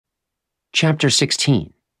Chapter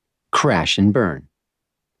 16. Crash and Burn.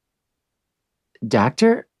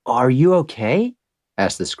 "Doctor, are you okay?"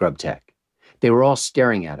 asked the scrub tech. They were all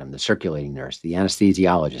staring at him, the circulating nurse, the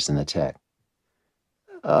anesthesiologist, and the tech.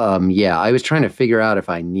 Yeah, I was trying to figure out if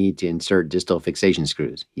I need to insert distal fixation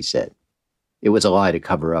screws," he said. It was a lie to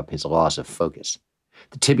cover up his loss of focus.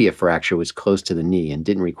 The tibia fracture was close to the knee and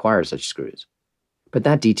didn't require such screws. But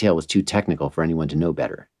that detail was too technical for anyone to know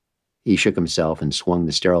better. He shook himself and swung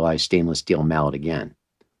the sterilized stainless steel mallet again.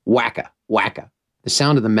 Whacka! Whacka! The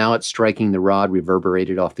sound of the mallet striking the rod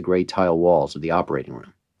reverberated off the gray tile walls of the operating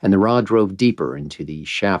room, and the rod drove deeper into the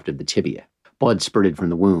shaft of the tibia. Blood spurted from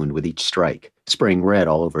the wound with each strike, spraying red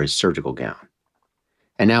all over his surgical gown.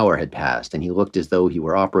 An hour had passed, and he looked as though he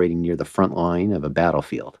were operating near the front line of a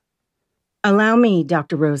battlefield. "Allow me,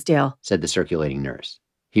 Dr. Rosedale," said the circulating nurse.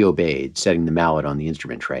 He obeyed, setting the mallet on the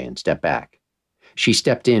instrument tray, and stepped back. She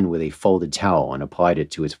stepped in with a folded towel and applied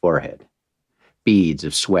it to his forehead. Beads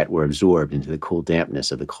of sweat were absorbed into the cool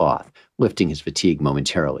dampness of the cloth, lifting his fatigue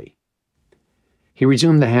momentarily. He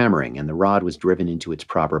resumed the hammering, and the rod was driven into its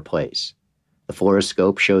proper place. The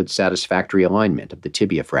fluoroscope showed satisfactory alignment of the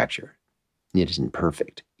tibia fracture. It isn't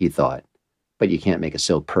perfect, he thought, but you can't make a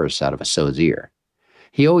silk purse out of a sow's ear.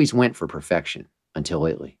 He always went for perfection, until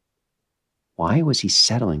lately. Why was he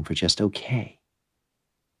settling for just okay?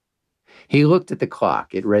 He looked at the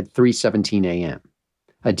clock. It read 3:17 a.m.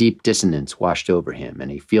 A deep dissonance washed over him,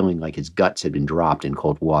 and a feeling like his guts had been dropped in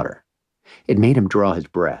cold water. It made him draw his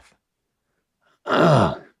breath.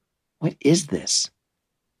 Ugh! What is this?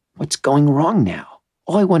 What's going wrong now?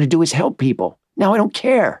 All I want to do is help people. Now I don't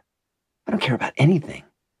care. I don't care about anything.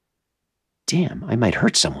 Damn, I might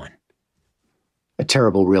hurt someone. A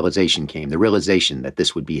terrible realization came, the realization that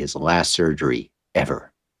this would be his last surgery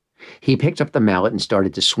ever. He picked up the mallet and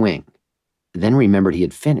started to swing, then remembered he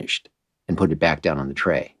had finished and put it back down on the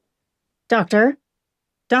tray. "Doctor?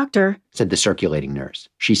 Doctor?" said the circulating nurse.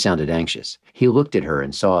 She sounded anxious. He looked at her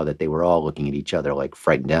and saw that they were all looking at each other like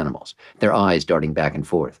frightened animals, their eyes darting back and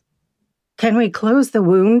forth. "Can we close the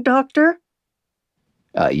wound, Doctor?"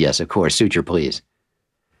 Yes, of course. Suture, please."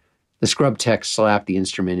 The scrub tech slapped the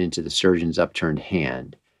instrument into the surgeon's upturned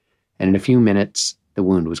hand, and in a few minutes, the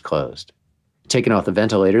wound was closed. Taken off the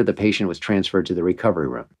ventilator, the patient was transferred to the recovery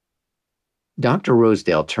room. Dr.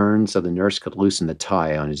 Rosedale turned so the nurse could loosen the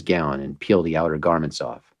tie on his gown and peel the outer garments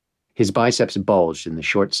off. His biceps bulged in the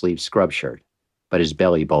short-sleeved scrub shirt, but his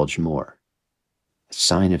belly bulged more. A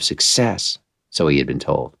sign of success, so he had been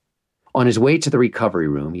told. On his way to the recovery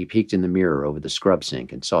room, he peeked in the mirror over the scrub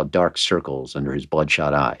sink and saw dark circles under his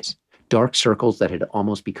bloodshot eyes, dark circles that had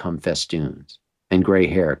almost become festoons, and gray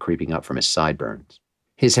hair creeping up from his sideburns.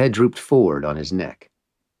 His head drooped forward on his neck.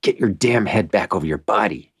 "Get your damn head back over your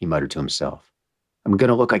body," he muttered to himself. "I'm going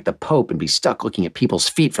to look like the Pope and be stuck looking at people's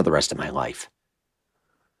feet for the rest of my life."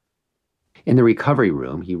 In the recovery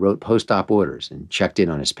room, he wrote post-op orders and checked in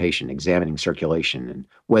on his patient, examining circulation and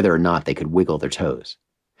whether or not they could wiggle their toes.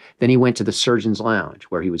 Then he went to the surgeon's lounge,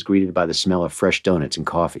 where he was greeted by the smell of fresh donuts and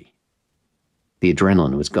coffee. The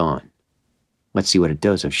adrenaline was gone. Let's see what a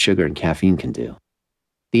dose of sugar and caffeine can do.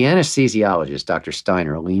 The anesthesiologist, Dr.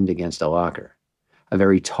 Steiner, leaned against a locker. A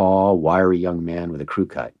very tall, wiry young man with a crew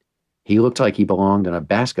cut. He looked like he belonged on a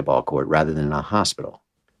basketball court rather than in a hospital.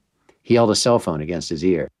 He held a cell phone against his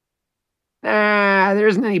ear. There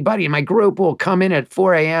isn't anybody in my group who will come in at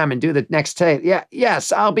 4 a.m. and do the next tape.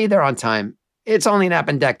 Yes, I'll be there on time. It's only an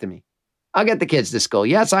appendectomy. I'll get the kids to school.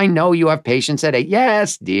 Yes, I know you have patients at 8.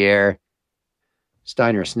 Yes, dear."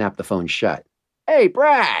 Steiner snapped the phone shut. "Hey,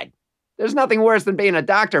 Brad, there's nothing worse than being a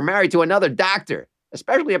doctor married to another doctor,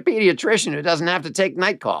 especially a pediatrician who doesn't have to take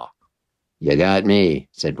night call." "You got me,"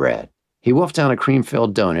 said Brad. He wolfed down a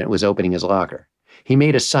cream-filled donut and was opening his locker. He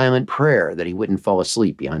made a silent prayer that he wouldn't fall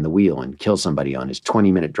asleep behind the wheel and kill somebody on his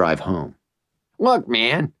 20-minute drive home. "Look,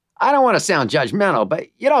 man, I don't want to sound judgmental, but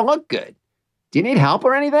you don't look good. Do you need help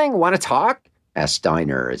or anything? Want to talk?" asked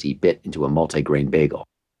Steiner as he bit into a multigrain bagel.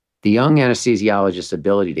 The young anesthesiologist's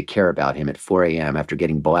ability to care about him at 4 a.m. after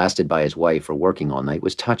getting blasted by his wife for working all night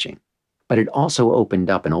was touching, but it also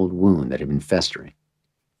opened up an old wound that had been festering.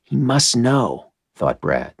 He must know, thought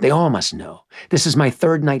Brad. They all must know. This is my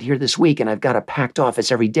third night here this week, and I've got a packed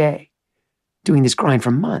office every day. Doing this grind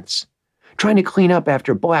for months. Trying to clean up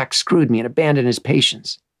after Black screwed me and abandoned his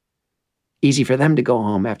patients. Easy for them to go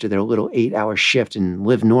home after their little 8-hour shift and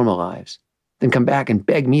live normal lives, then come back and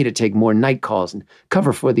beg me to take more night calls and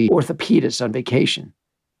cover for the orthopedist on vacation.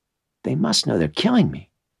 They must know they're killing me.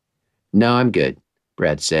 "No, I'm good,"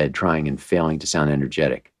 Brad said, trying and failing to sound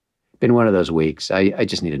energetic. "Been one of those weeks. I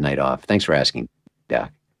just need a night off. Thanks for asking,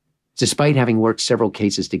 Doc." Despite having worked several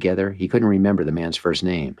cases together, he couldn't remember the man's first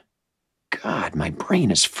name. God, my brain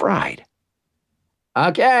is fried.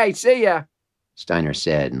 Okay, see ya, Steiner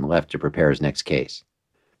said and left to prepare his next case.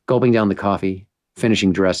 Gulping down the coffee,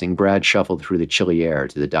 finishing dressing, Brad shuffled through the chilly air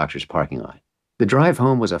to the doctor's parking lot. The drive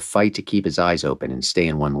home was a fight to keep his eyes open and stay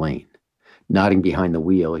in one lane. Nodding behind the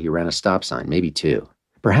wheel, he ran a stop sign, maybe two.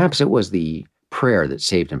 Perhaps it was the prayer that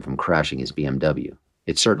saved him from crashing his BMW.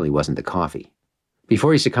 It certainly wasn't the coffee.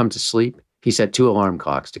 Before he succumbed to sleep, he set 2 alarm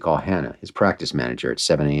clocks to call Hannah, his practice manager, at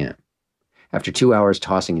 7 a.m. After 2 hours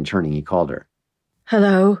tossing and turning, he called her.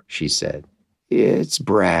 Hello? She said. It's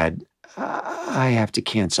Brad. I have to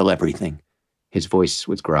cancel everything. His voice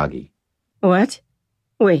was groggy. What?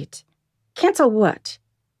 Wait. Cancel what?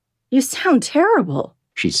 You sound terrible,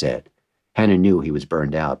 she said. Hannah knew he was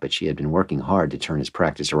burned out, but she had been working hard to turn his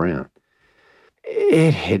practice around.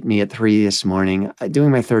 It hit me at 3 this morning.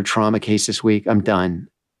 Doing my 3rd trauma case this week. I'm done.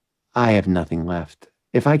 I have nothing left.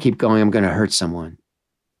 If I keep going, I'm going to hurt someone.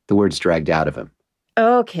 The words dragged out of him.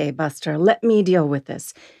 Okay, Buster, let me deal with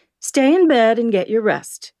this. Stay in bed and get your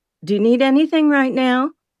rest. Do you need anything right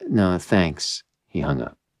now? No, thanks. He hung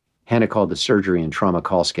up. Hannah called the surgery and trauma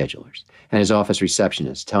call schedulers and his office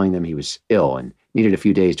receptionist, telling them he was ill and needed a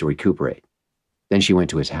few days to recuperate. Then she went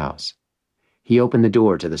to his house. He opened the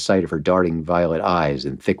door to the sight of her darting violet eyes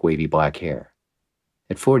and thick wavy black hair.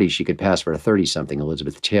 At 40, she could pass for a 30-something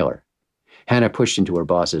Elizabeth Taylor. Hannah pushed into her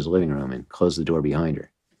boss's living room and closed the door behind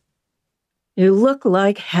her. You look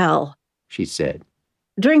like hell, she said.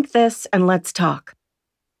 Drink this and let's talk.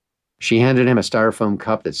 She handed him a styrofoam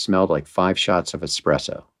cup that smelled like 5 shots of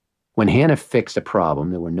espresso. When Hannah fixed a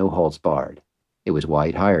problem, there were no holds barred. It was why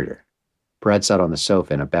he'd hired her. Brad sat on the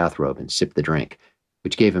sofa in a bathrobe and sipped the drink,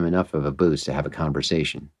 which gave him enough of a boost to have a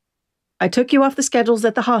conversation. I took you off the schedules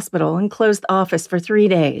at the hospital and closed the office for 3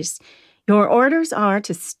 days. Your orders are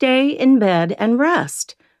to stay in bed and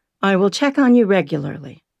rest. I will check on you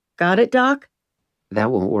regularly. Got it, Doc?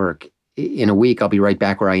 That won't work. In a week, I'll be right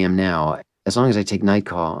back where I am now. As long as I take night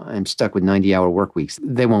call, I'm stuck with 90-hour work weeks.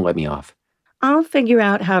 They won't let me off. I'll figure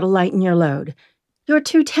out how to lighten your load. You're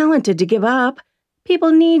too talented to give up.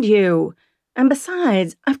 People need you. And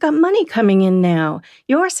besides, I've got money coming in now.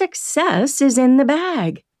 Your success is in the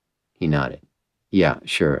bag. He nodded. Yeah,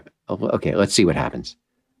 sure. Okay, let's see what happens.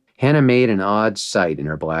 Hannah made an odd sight in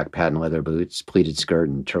her black patent leather boots, pleated skirt,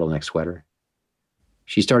 and turtleneck sweater.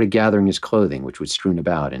 She started gathering his clothing, which was strewn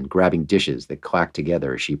about, and grabbing dishes that clacked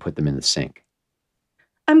together as she put them in the sink.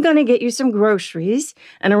 I'm going to get you some groceries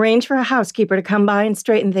and arrange for a housekeeper to come by and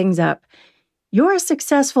straighten things up. You're a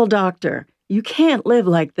successful doctor. You can't live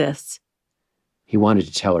like this. He wanted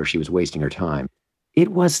to tell her she was wasting her time. It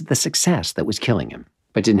was the success that was killing him,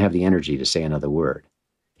 but didn't have the energy to say another word.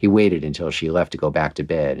 He waited until she left to go back to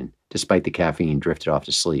bed, and despite the caffeine, drifted off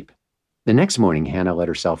to sleep. The next morning, Hannah let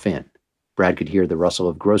herself in. Brad could hear the rustle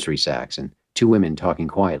of grocery sacks and 2 women talking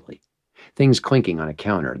quietly. Things clinking on a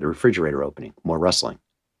counter, the refrigerator opening, more rustling.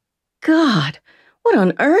 God, what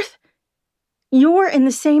on earth? You're in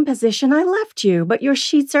the same position I left you, but your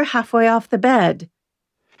sheets are halfway off the bed.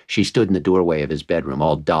 She stood in the doorway of his bedroom,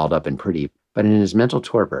 all dolled up and pretty, but in his mental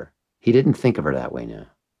torpor, he didn't think of her that way now.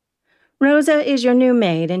 Rosa is your new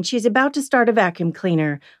maid, and she's about to start a vacuum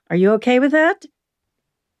cleaner. Are you okay with that?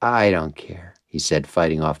 I don't care, he said,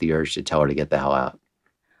 fighting off the urge to tell her to get the hell out.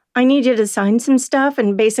 I need you to sign some stuff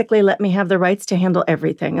and basically let me have the rights to handle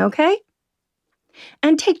everything, okay?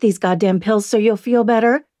 And take these goddamn pills so you'll feel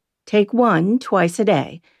better. Take 1 twice a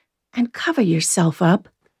day. And cover yourself up.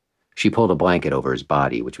 She pulled a blanket over his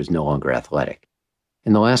body, which was no longer athletic.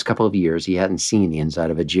 In the last couple of years, he hadn't seen the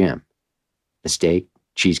inside of a gym. The steak,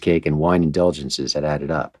 cheesecake, and wine indulgences had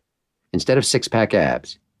added up. Instead of 6-pack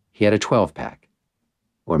abs, he had a 12-pack.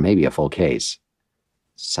 Or maybe a full case.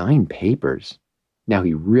 Sign papers. Now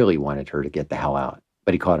he really wanted her to get the hell out,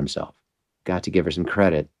 but he caught himself. Got to give her some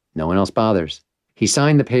credit. No one else bothers. He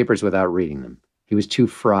signed the papers without reading them. He was too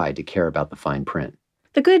fried to care about the fine print.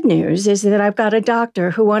 The good news is that I've got a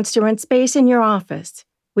doctor who wants to rent space in your office.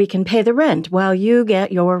 We can pay the rent while you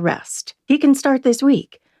get your rest. He can start this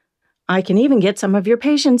week. I can even get some of your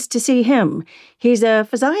patients to see him. He's a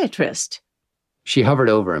physiatrist. She hovered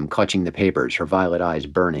over him, clutching the papers, her violet eyes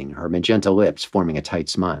burning, her magenta lips forming a tight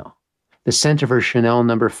smile. The scent of her Chanel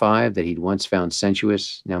No. 5 that he'd once found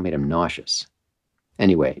sensuous now made him nauseous.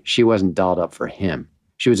 Anyway, she wasn't dolled up for him.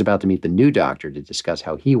 She was about to meet the new doctor to discuss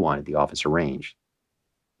how he wanted the office arranged.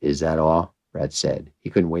 Is that all? Brad said. He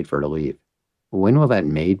couldn't wait for her to leave. When will that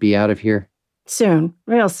maid be out of here? Soon,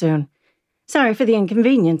 real soon. Sorry for the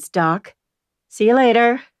inconvenience, Doc. See you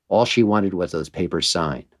later. All she wanted was those papers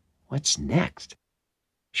signed. What's next?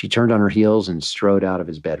 She turned on her heels and strode out of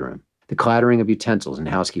his bedroom. The clattering of utensils and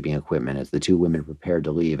housekeeping equipment as the 2 women prepared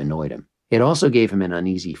to leave annoyed him. It also gave him an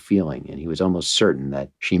uneasy feeling, and he was almost certain that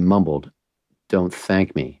she mumbled, "Don't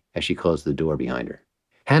thank me," as she closed the door behind her.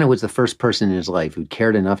 Hannah was the first person in his life who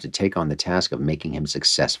cared enough to take on the task of making him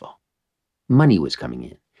successful. Money was coming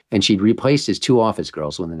in, and she'd replaced his 2 office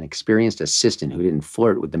girls with an experienced assistant who didn't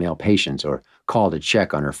flirt with the male patients or call to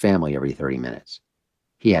check on her family every 30 minutes.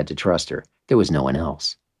 He had to trust her. There was no one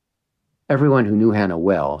else. Everyone who knew Hannah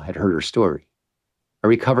well had heard her story. A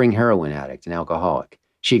recovering heroin addict and alcoholic,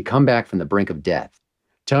 she had come back from the brink of death.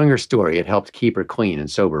 Telling her story had helped keep her clean and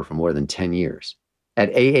sober for more than 10 years.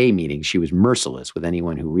 At AA meetings, she was merciless with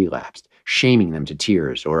anyone who relapsed, shaming them to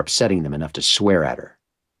tears or upsetting them enough to swear at her.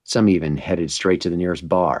 Some even headed straight to the nearest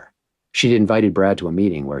bar. She'd invited Brad to a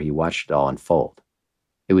meeting where he watched it all unfold.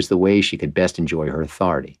 It was the way she could best enjoy her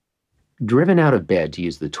authority. Driven out of bed to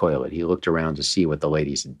use the toilet, he looked around to see what the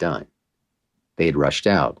ladies had done. They had rushed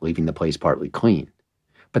out, leaving the place partly clean.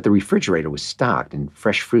 But the refrigerator was stocked and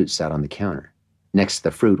fresh fruit sat on the counter. Next to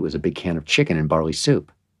the fruit was a big can of chicken and barley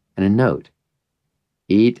soup, and a note.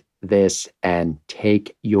 "Eat this and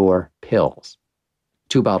take your pills."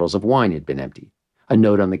 2 bottles of wine had been emptied. A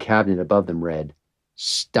note on the cabinet above them read,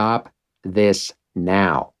 "Stop this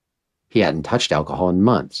now." He hadn't touched alcohol in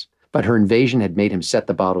months, but her invasion had made him set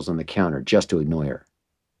the bottles on the counter just to annoy her.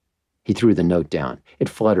 He threw the note down. It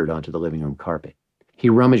fluttered onto the living room carpet. He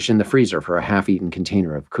rummaged in the freezer for a half-eaten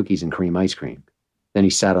container of cookies and cream ice cream. Then he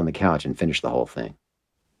sat on the couch and finished the whole thing.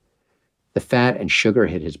 The fat and sugar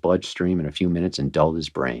hit his bloodstream in a few minutes and dulled his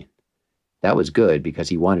brain. That was good because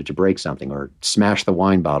he wanted to break something or smash the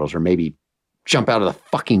wine bottles or maybe jump out of the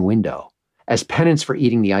fucking window. As penance for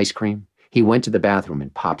eating the ice cream, he went to the bathroom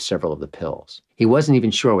and popped several of the pills. He wasn't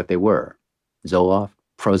even sure what they were. Zoloft,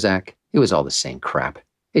 Prozac, it was all the same crap.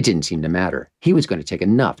 It didn't seem to matter. He was going to take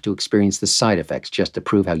enough to experience the side effects just to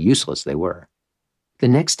prove how useless they were. The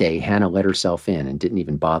next day, Hannah let herself in and didn't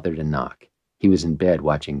even bother to knock. He was in bed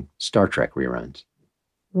watching Star Trek reruns.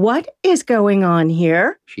 "What is going on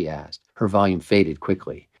here?" she asked. Her volume faded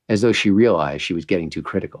quickly, as though she realized she was getting too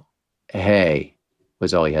critical. "Hey,"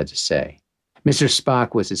 was all he had to say. Mr.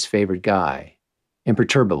 Spock was his favorite guy.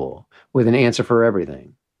 Imperturbable, with an answer for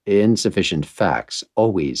everything. Insufficient facts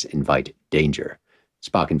always invite danger,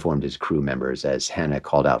 Spock informed his crew members as Hannah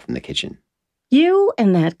called out from the kitchen. "You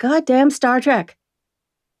and that goddamn Star Trek.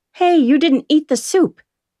 Hey, you didn't eat the soup.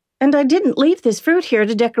 And I didn't leave this fruit here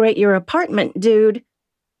to decorate your apartment, dude."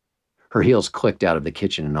 Her heels clicked out of the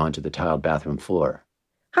kitchen and onto the tiled bathroom floor.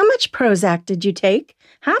 "How much Prozac did you take?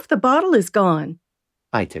 Half the bottle is gone."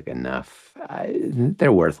 "I took enough.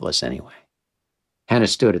 They're worthless anyway." Hannah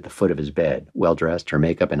stood at the foot of his bed, well-dressed, her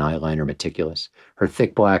makeup and eyeliner meticulous, her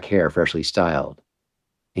thick black hair freshly styled.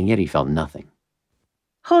 And yet he felt nothing.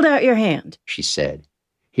 "Hold out your hand," she said.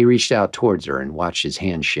 He reached out towards her and watched his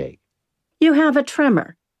hand shake. "You have a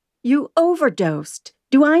tremor. You overdosed.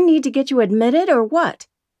 Do I need to get you admitted or what?"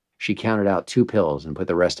 She counted out 2 pills and put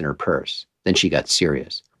the rest in her purse. Then she got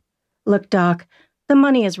serious. "Look, Doc, the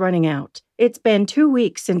money is running out. It's been 2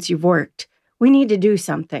 weeks since you've worked. We need to do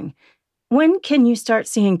something. When can you start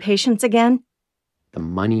seeing patients again?" The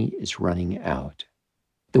money is running out.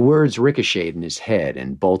 The words ricocheted in his head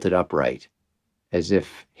and bolted upright, as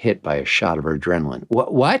if hit by a shot of adrenaline.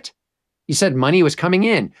 What? You said money was coming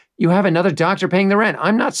in. You have another doctor paying the rent.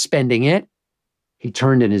 I'm not spending it." He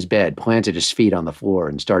turned in his bed, planted his feet on the floor,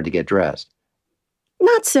 and started to get dressed.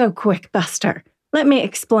 "Not so quick, Buster. Let me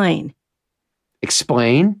explain."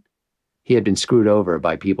 "Explain?" He had been screwed over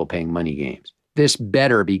by people paying money games. "This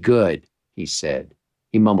better be good," he said.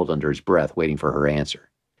 He mumbled under his breath, waiting for her answer.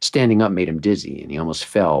 Standing up made him dizzy, and he almost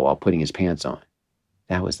fell while putting his pants on.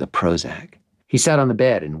 That was the Prozac. He sat on the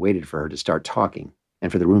bed and waited for her to start talking,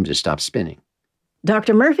 and for the room to stop spinning.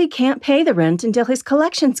 "Dr. Murphy can't pay the rent until his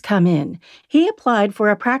collections come in. He applied for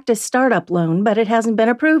a practice startup loan, but it hasn't been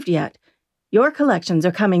approved yet. Your collections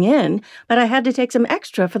are coming in, but I had to take some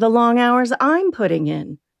extra for the long hours I'm putting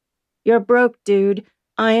in. You're broke, dude.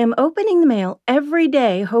 I am opening the mail every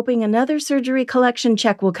day hoping another surgery collection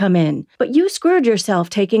check will come in, but you screwed yourself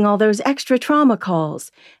taking all those extra trauma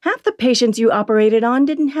calls. Half the patients you operated on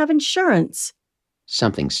didn't have insurance."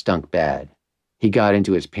 Something stunk bad. He got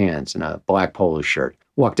into his pants and a black polo shirt,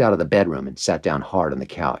 walked out of the bedroom, and sat down hard on the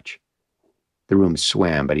couch. The room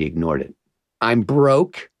swam, but he ignored it. "I'm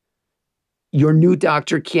broke? Your new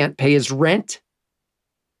doctor can't pay his rent?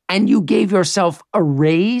 And you gave yourself a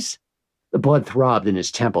raise?" The blood throbbed in his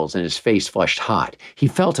temples and his face flushed hot. He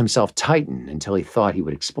felt himself tighten until he thought he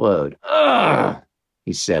would explode. "Ugh!"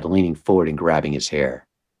 he said, leaning forward and grabbing his hair.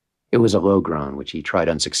 It was a low groan, which he tried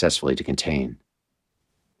unsuccessfully to contain.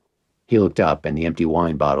 He looked up, and the empty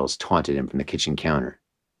wine bottles taunted him from the kitchen counter.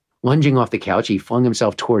 Lunging off the couch, he flung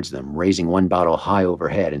himself towards them, raising one bottle high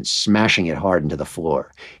overhead and smashing it hard into the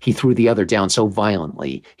floor. He threw the other down so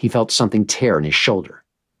violently, he felt something tear in his shoulder.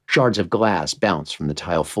 Shards of glass bounced from the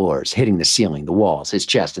tile floors, hitting the ceiling, the walls, his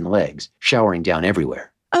chest and legs, showering down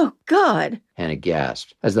everywhere. Oh, God! Hannah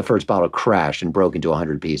gasped as the first bottle crashed and broke into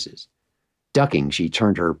 100 pieces. Ducking, she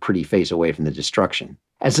turned her pretty face away from the destruction.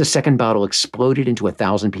 As the second bottle exploded into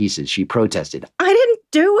 1,000 pieces, she protested, I didn't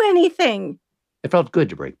do anything! It felt good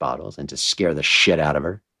to break bottles and to scare the shit out of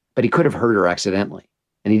her, but he could have hurt her accidentally,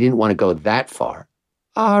 and he didn't want to go that far.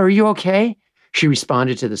 Are you okay? She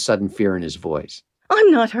responded to the sudden fear in his voice. I'm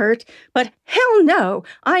not hurt, but hell no,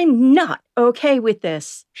 I'm not okay with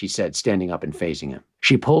this, she said, standing up and facing him.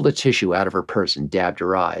 She pulled a tissue out of her purse and dabbed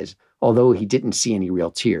her eyes, although he didn't see any real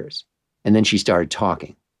tears. And then she started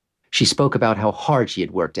talking. She spoke about how hard she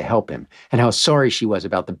had worked to help him, and how sorry she was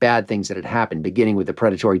about the bad things that had happened, beginning with the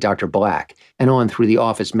predatory Dr. Black, and on through the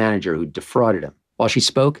office manager who'd defrauded him. While she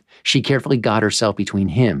spoke, she carefully got herself between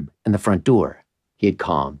him and the front door. He had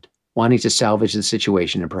calmed. Wanting to salvage the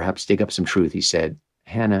situation and perhaps dig up some truth, he said,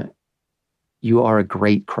 Hannah, you are a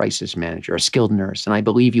great crisis manager, a skilled nurse, and I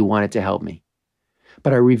believe you wanted to help me.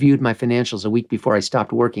 But I reviewed my financials a week before I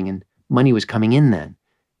stopped working, and money was coming in then.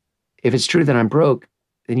 If it's true that I'm broke,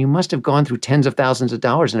 then you must have gone through tens of thousands of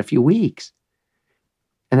dollars in a few weeks.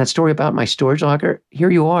 And that story about my storage locker, here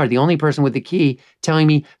you are, the only person with the key, telling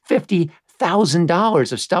me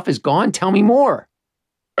 $50,000 of stuff is gone. Tell me more.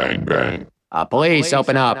 Bang, bang. Police,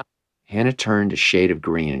 open up. Hannah turned a shade of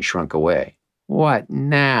green and shrunk away. What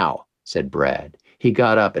now? Said Brad. He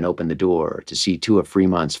got up and opened the door to see two of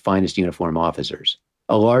Fremont's finest uniformed officers.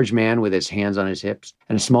 A large man with his hands on his hips,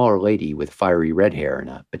 and a smaller lady with fiery red hair and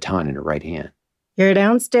a baton in her right hand. Your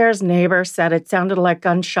downstairs neighbor said it sounded like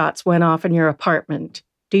gunshots went off in your apartment.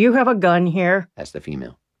 Do you have a gun here? Asked the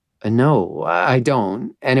female. No, I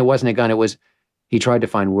don't. And it wasn't a gun, it was... He tried to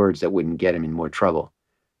find words that wouldn't get him in more trouble.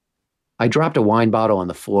 I dropped a wine bottle on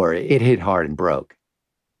the floor. It hit hard and broke.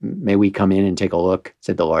 May we come in and take a look?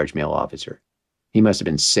 Said the large male officer. He must have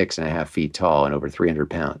been 6.5 feet tall and over 300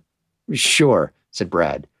 pounds. Sure, said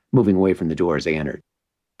Brad, moving away from the door as they entered.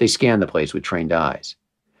 They scanned the place with trained eyes.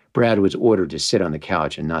 Brad was ordered to sit on the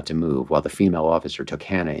couch and not to move, while the female officer took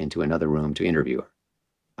Hannah into another room to interview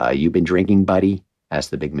her. You been drinking, buddy?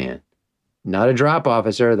 Asked the big man. Not a drop,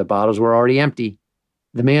 officer. The bottles were already empty.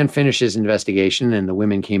 The man finished his investigation, and the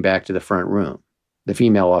women came back to the front room. The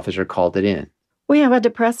female officer called it in. We have a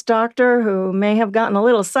depressed doctor who may have gotten a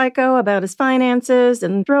little psycho about his finances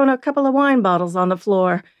and thrown a couple of wine bottles on the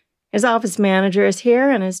floor. His office manager is here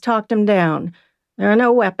and has talked him down. There are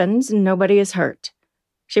no weapons and nobody is hurt.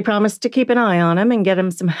 She promised to keep an eye on him and get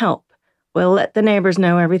him some help. We'll let the neighbors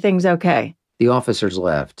know everything's okay. The officers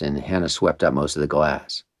left, and Hannah swept up most of the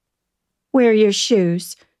glass. Wear your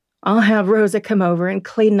shoes. I'll have Rosa come over and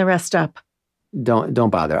clean the rest up. Don't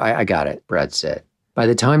bother. I got it, Brad said. By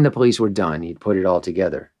the time the police were done, he'd put it all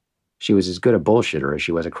together. She was as good a bullshitter as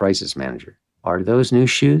she was a crisis manager. Are those new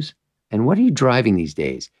shoes? And what are you driving these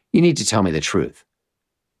days? You need to tell me the truth.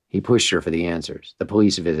 He pushed her for the answers. The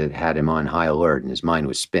police visit had him on high alert, and his mind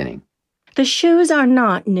was spinning. The shoes are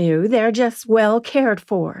not new. They're just well cared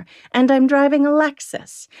for. And I'm driving a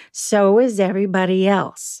Lexus. So is everybody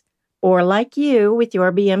else. Or like you with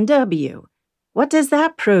your BMW. What does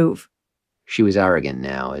that prove? She was arrogant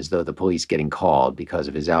now, as though the police getting called because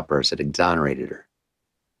of his outburst had exonerated her.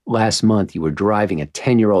 Last month, you were driving a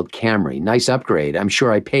 10-year-old Camry. Nice upgrade. I'm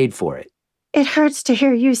sure I paid for it. It hurts to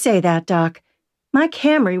hear you say that, Doc. My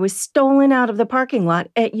Camry was stolen out of the parking lot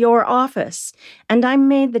at your office, and I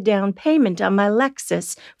made the down payment on my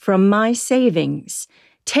Lexus from my savings.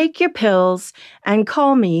 Take your pills and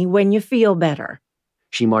call me when you feel better.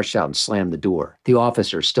 She marched out and slammed the door. The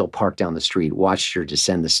officer, still parked down the street, watched her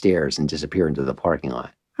descend the stairs and disappear into the parking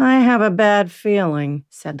lot. I have a bad feeling,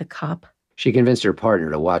 said the cop. She convinced her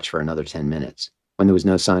partner to watch for another 10 minutes. When there was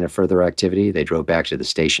no sign of further activity, they drove back to the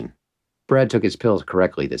station. Brad took his pills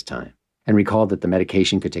correctly this time, and recalled that the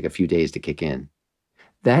medication could take a few days to kick in.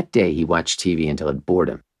 That day, he watched TV until it bored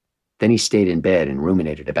him. Then he stayed in bed and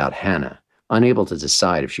ruminated about Hannah, unable to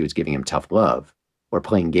decide if she was giving him tough love or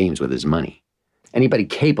playing games with his money. Anybody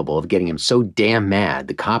capable of getting him so damn mad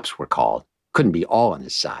the cops were called couldn't be all on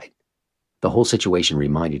his side. The whole situation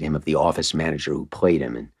reminded him of the office manager who played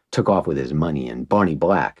him and took off with his money, and Barney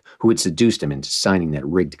Black, who had seduced him into signing that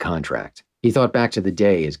rigged contract. He thought back to the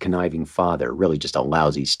day his conniving father, really just a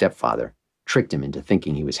lousy stepfather, tricked him into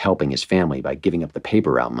thinking he was helping his family by giving up the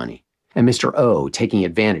paper route money, and Mr. O taking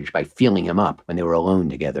advantage by feeling him up when they were alone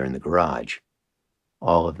together in the garage.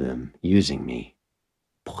 All of them using me,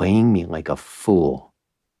 playing me like a fool,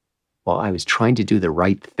 while I was trying to do the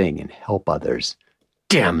right thing and help others.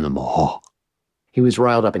 Damn them all. He was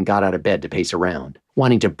riled up and got out of bed to pace around,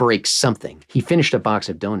 wanting to break something. He finished a box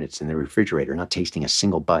of donuts in the refrigerator, not tasting a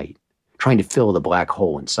single bite, trying to fill the black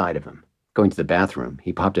hole inside of him. Going to the bathroom,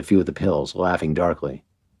 he popped a few of the pills, laughing darkly.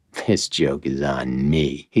 This joke is on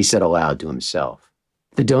me, he said aloud to himself.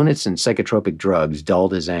 The donuts and psychotropic drugs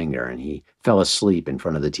dulled his anger, and he fell asleep in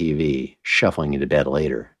front of the TV, shuffling into bed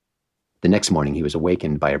later. The next morning, he was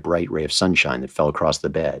awakened by a bright ray of sunshine that fell across the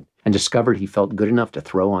bed, and discovered he felt good enough to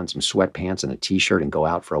throw on some sweatpants and a t-shirt and go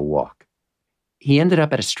out for a walk. He ended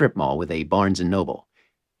up at a strip mall with a Barnes & Noble.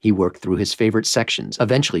 He worked through his favorite sections,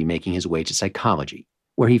 eventually making his way to psychology,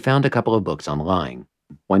 where he found a couple of books on lying.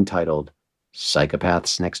 One titled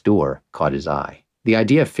Psychopaths Next Door caught his eye. The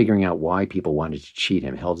idea of figuring out why people wanted to cheat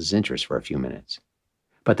him held his interest for a few minutes.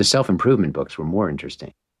 But the self-improvement books were more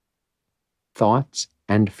interesting. Thoughts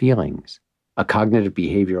and Feelings, a cognitive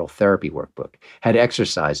behavioral therapy workbook, had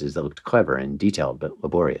exercises that looked clever and detailed but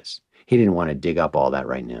laborious. He didn't want to dig up all that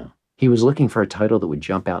right now. He was looking for a title that would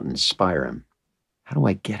jump out and inspire him. How do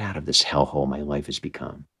I get out of this hellhole my life has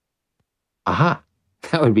become? Aha!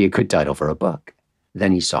 That would be a good title for a book.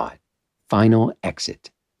 Then he saw it. Final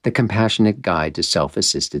Exit, The Compassionate Guide to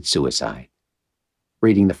Self-Assisted Suicide.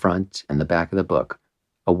 Reading the front and the back of the book,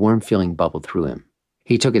 a warm feeling bubbled through him.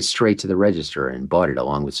 He took it straight to the register and bought it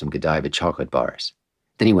along with some Godiva chocolate bars.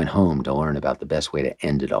 Then he went home to learn about the best way to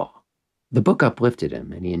end it all. The book uplifted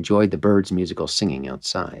him, and he enjoyed the birds' musical singing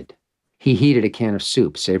outside. He heated a can of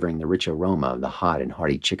soup, savoring the rich aroma of the hot and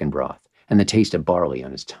hearty chicken broth and the taste of barley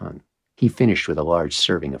on his tongue. He finished with a large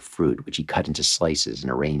serving of fruit, which he cut into slices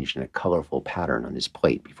and arranged in a colorful pattern on his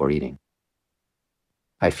plate before eating.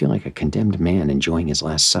 I feel like a condemned man enjoying his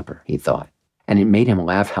last supper, he thought, and it made him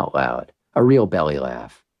laugh out loud, a real belly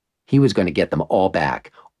laugh. He was going to get them all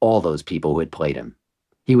back, all those people who had played him.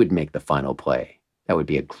 He would make the final play. That would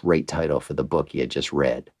be a great title for the book he had just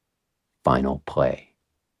read. Final Play.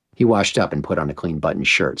 He washed up and put on a clean button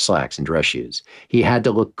shirt, slacks, and dress shoes. He had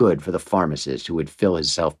to look good for the pharmacist who would fill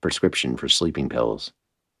his self-prescription for sleeping pills.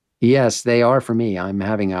 Yes, they are for me. I'm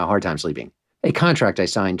having a hard time sleeping. A contract I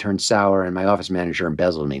signed turned sour, and my office manager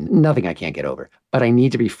embezzled me. Nothing I can't get over. But I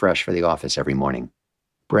need to be fresh for the office every morning.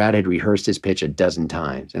 Brad had rehearsed his pitch a dozen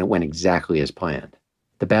times, and it went exactly as planned.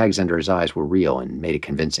 The bags under his eyes were real and made it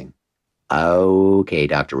convincing. Okay,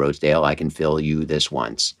 Dr. Rosedale, I can fill you this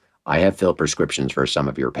once. I have filled prescriptions for some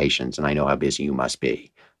of your patients, and I know how busy you must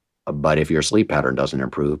be. But if your sleep pattern doesn't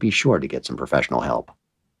improve, be sure to get some professional help.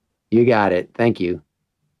 You got it. Thank you.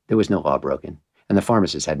 There was no law broken, and the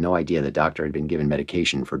pharmacist had no idea the doctor had been given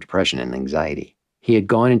medication for depression and anxiety. He had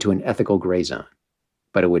gone into an ethical gray zone,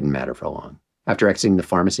 but it wouldn't matter for long. After exiting the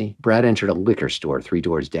pharmacy, Brad entered a liquor store 3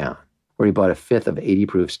 doors down, where he bought a fifth of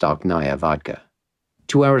 80-proof Stolknaya vodka.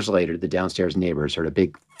 2 hours later, the downstairs neighbors heard a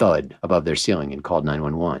big thud above their ceiling and called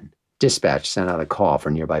 911. Dispatch sent out a call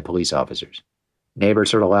for nearby police officers.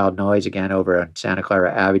 Neighbors heard a loud noise again over on Santa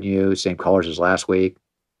Clara Avenue, same colors as last week.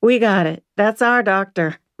 We got it. That's our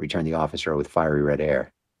doctor, returned the officer with fiery red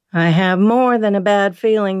hair. I have more than a bad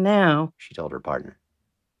feeling now, she told her partner.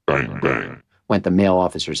 Bang, bang. Went the male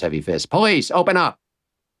officer's heavy fist. Police, open up!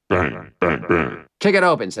 Bang, bang, bang. Kick it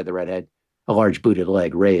open, said the redhead. A large booted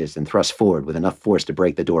leg raised and thrust forward with enough force to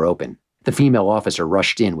break the door open. The female officer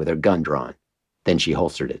rushed in with her gun drawn. Then she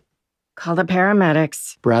holstered it. Call the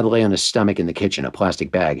paramedics. Brad lay on his stomach in the kitchen, a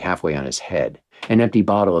plastic bag halfway on his head. An empty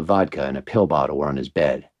bottle of vodka and a pill bottle were on his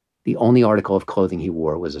bed. The only article of clothing he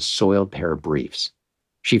wore was a soiled pair of briefs.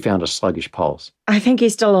 She found a sluggish pulse. I think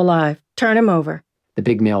he's still alive. Turn him over. The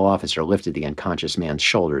big male officer lifted the unconscious man's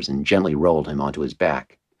shoulders and gently rolled him onto his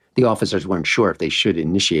back. The officers weren't sure if they should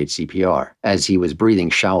initiate CPR, as he was breathing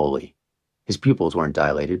shallowly. His pupils weren't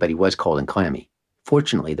dilated, but he was cold and clammy.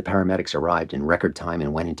 Fortunately, the paramedics arrived in record time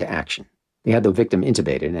and went into action. They had the victim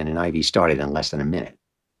intubated and an IV started in less than a minute.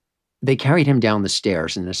 They carried him down the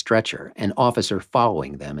stairs in a stretcher, an officer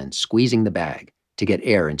following them and squeezing the bag to get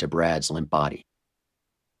air into Brad's limp body.